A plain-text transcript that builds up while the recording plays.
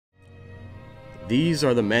These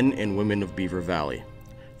are the men and women of Beaver Valley,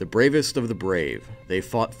 the bravest of the brave. They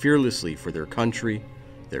fought fearlessly for their country,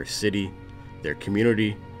 their city, their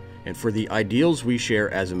community, and for the ideals we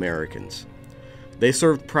share as Americans. They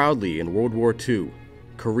served proudly in World War II,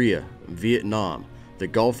 Korea, Vietnam, the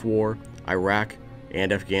Gulf War, Iraq,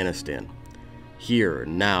 and Afghanistan. Here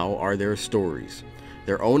now are their stories,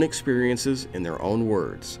 their own experiences in their own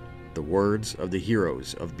words, the words of the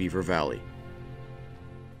heroes of Beaver Valley.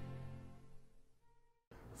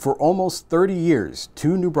 For almost 30 years,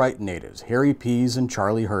 two New Brighton natives, Pease and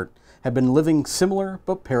Charlie Herdt, had been living similar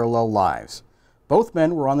but parallel lives. Both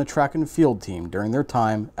men were on the track and field team during their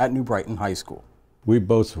time at New Brighton High School. We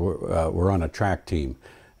both were on a track team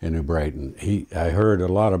in New Brighton. I heard a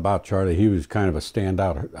lot about Charlie. He was kind of a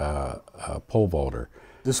standout pole vaulter.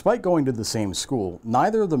 Despite going to the same school,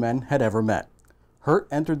 neither of the men had ever met. Herdt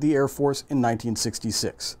entered the Air Force in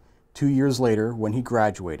 1966. 2 years later, when he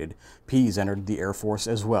graduated, Pease entered the Air Force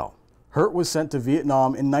as well. Herdt was sent to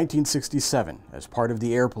Vietnam in 1967 as part of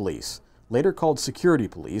the Air Police, later called Security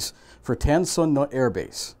Police, for Tan Son Nhut Air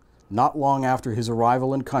Base. Not long after his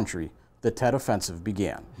arrival in country, the Tet Offensive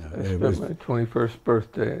began. I spent my 21st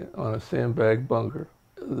birthday on a sandbag bunker.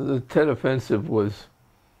 The Tet Offensive was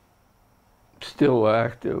still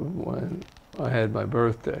active when I had my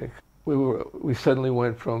birthday. We suddenly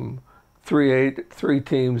went from three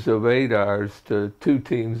teams of 8 hours to 2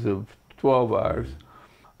 teams of 12 hours.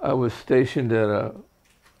 I was stationed at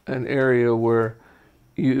an area where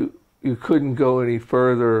you couldn't go any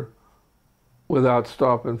further without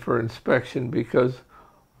stopping for inspection, because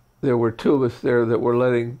there were 2 of us there that were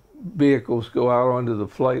letting vehicles go out onto the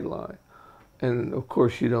flight line. And of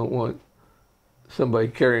course you don't want somebody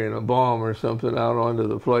carrying a bomb or something out onto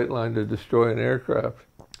the flight line to destroy an aircraft.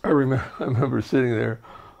 I remember sitting there,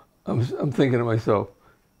 I'm thinking to myself,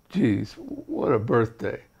 geez, what a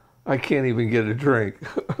birthday. I can't even get a drink.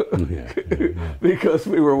 Because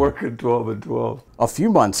we were working 12 and 12. A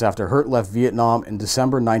few months after Herdt left Vietnam in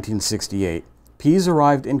December 1968, Pease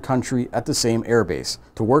arrived in country at the same airbase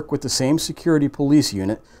to work with the same security police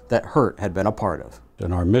unit that Herdt had been a part of.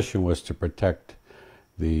 And our mission was to protect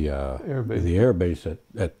the airbase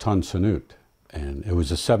at Tan Son Nhut. And it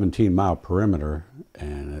was a 17-mile perimeter,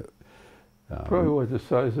 and it probably was the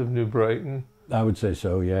size of New Brighton. I would say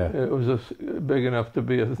so, yeah. It was big enough to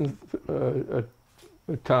be a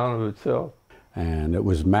town of itself. And it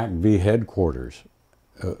was MACV headquarters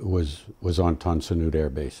was on Tan Son Nhut Air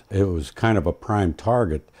Base. It was kind of a prime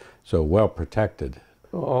target, so well protected.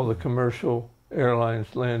 All the commercial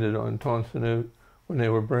airlines landed on Tan Son Nhut when they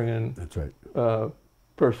were bringing That's right.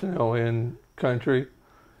 Personnel in country.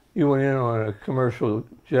 You went in on a commercial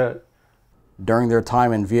jet. During their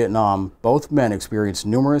time in Vietnam, both men experienced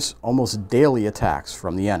numerous, almost daily attacks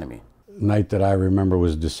from the enemy. The night that I remember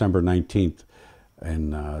was December 19th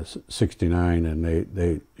in '69, and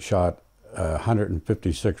they shot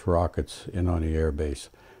 156 rockets in on the air base.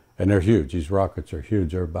 And they're huge. These rockets are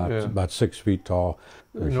huge. They're about 6 feet tall.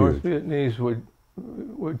 The North Vietnamese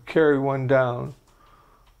would carry one down,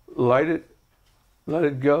 light it, let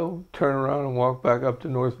it go, turn around and walk back up to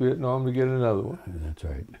North Vietnam to get another one. That's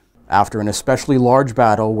right. After an especially large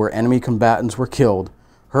battle where enemy combatants were killed,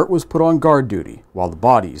 Herdt was put on guard duty while the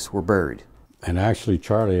bodies were buried. And actually,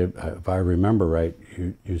 Charlie, if I remember right,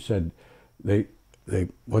 you said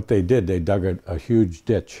what they did, they dug a huge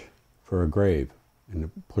ditch for a grave and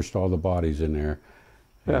pushed all the bodies in there.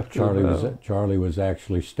 Charlie was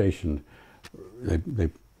actually stationed.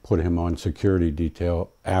 They put him on security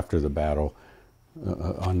detail after the battle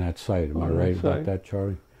on that site. Am I right about that,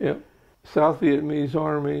 Charlie? Yep. South Vietnamese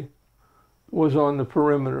Army was on the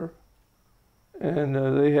perimeter, and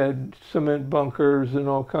they had cement bunkers and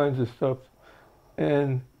all kinds of stuff.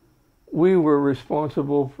 And we were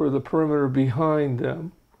responsible for the perimeter behind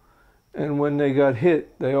them. And when they got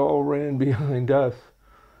hit, they all ran behind us.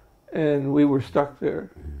 And we were stuck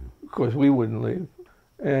there. Of course, we wouldn't leave.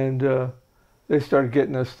 And they started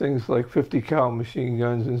getting us things like 50 cal machine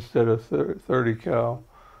guns instead of 30 cal,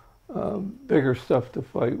 bigger stuff to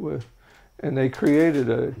fight with. And they created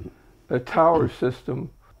a tower system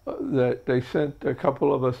that they sent a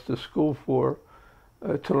couple of us to school for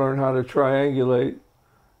to learn how to triangulate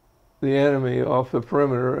the enemy off the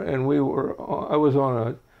perimeter. And I was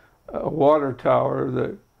on a water tower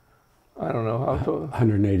that, I don't know how tall.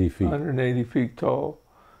 180 feet. 180 feet tall.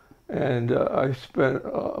 And I spent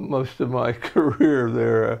most of my career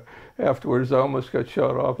there. Afterwards, I almost got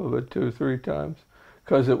shot off of it 2 or 3 times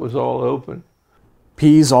because it was all open.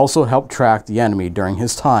 Pease also helped track the enemy during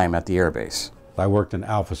his time at the airbase. I worked in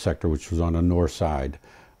Alpha Sector, which was on the north side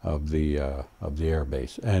of the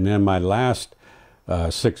airbase. And then my last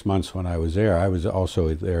 6 months when I was there. I was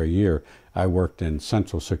also there a year. I worked in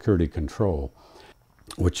Central Security Control,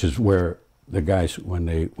 which is where the guys, when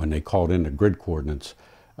they called in the grid coordinates,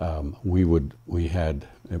 it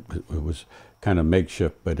was kind of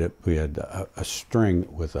makeshift, but we had a string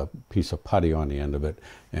with a piece of putty on the end of it,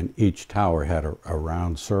 and each tower had a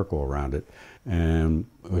round circle around it. And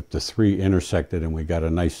if the three intersected and we got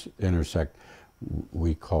a nice intersect,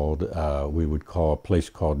 we would call a place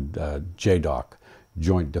called JDOC,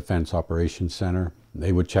 Joint Defense Operations Center.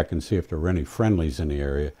 They would check and see if there were any friendlies in the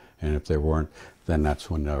area, and if there weren't, then that's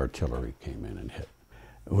when the artillery came in and hit.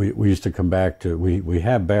 We used to come back to, we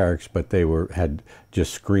had barracks, but they had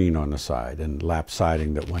just screen on the side and lap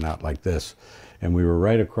siding that went out like this. And we were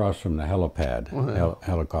right across from the helipad,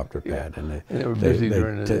 helicopter pad. Yeah. And they were busy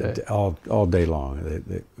during the day. All day long.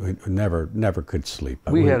 We never could sleep.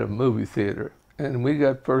 We had a movie theater, and we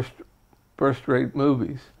got first-rate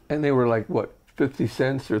movies. And they were like, what, 50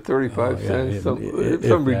 cents or 35 cents?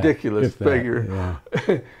 Some ridiculous figure.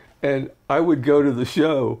 Yeah. And I would go to the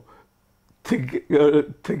show to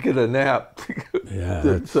get a nap,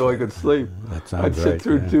 so I could sleep. That sounds I'd sit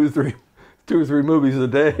through two or three movies a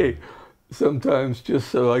day, sometimes just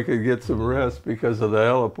so I could get some rest because of the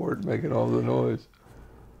heliport making all the noise.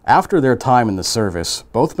 After their time in the service,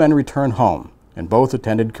 both men returned home and both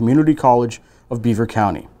attended Community College of Beaver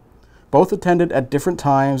County. Both attended at different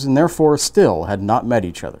times and therefore still had not met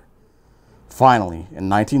each other. Finally, in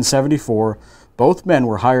 1974, both men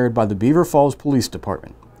were hired by the Beaver Falls Police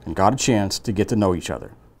Department and got a chance to get to know each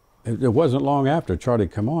other. It wasn't long after Charlie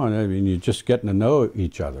come on. I mean, you're just getting to know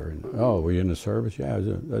each other. And, oh, were you in the service? Yeah, I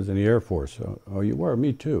was in the Air Force. Oh, you were?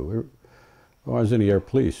 Me too. Oh, I was in the Air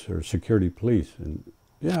Police or Security Police. And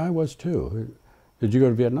yeah, I was too. Did you go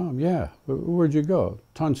to Vietnam? Yeah. Where'd you go?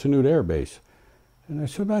 Ton Sanut Air Base. And I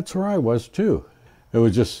said, that's where I was too. It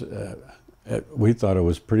was just, we thought it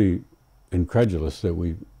was pretty incredulous that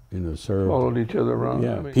we, served. Followed each other around.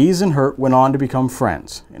 Yeah. Pease and Herdt went on to become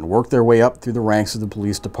friends and worked their way up through the ranks of the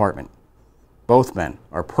police department. Both men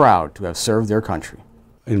are proud to have served their country.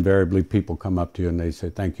 Invariably, people come up to you and they say,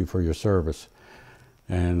 thank you for your service.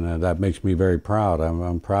 And that makes me very proud.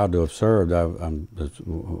 I'm proud to have served. It's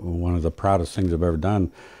one of the proudest things I've ever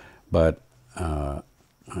done. But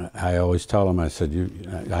I always tell them, I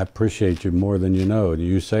said, I appreciate you more than you know.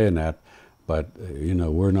 You saying that. But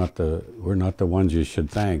we're not the ones you should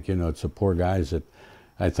thank. It's the poor guys that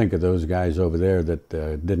I think of those guys over there that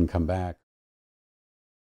didn't come back.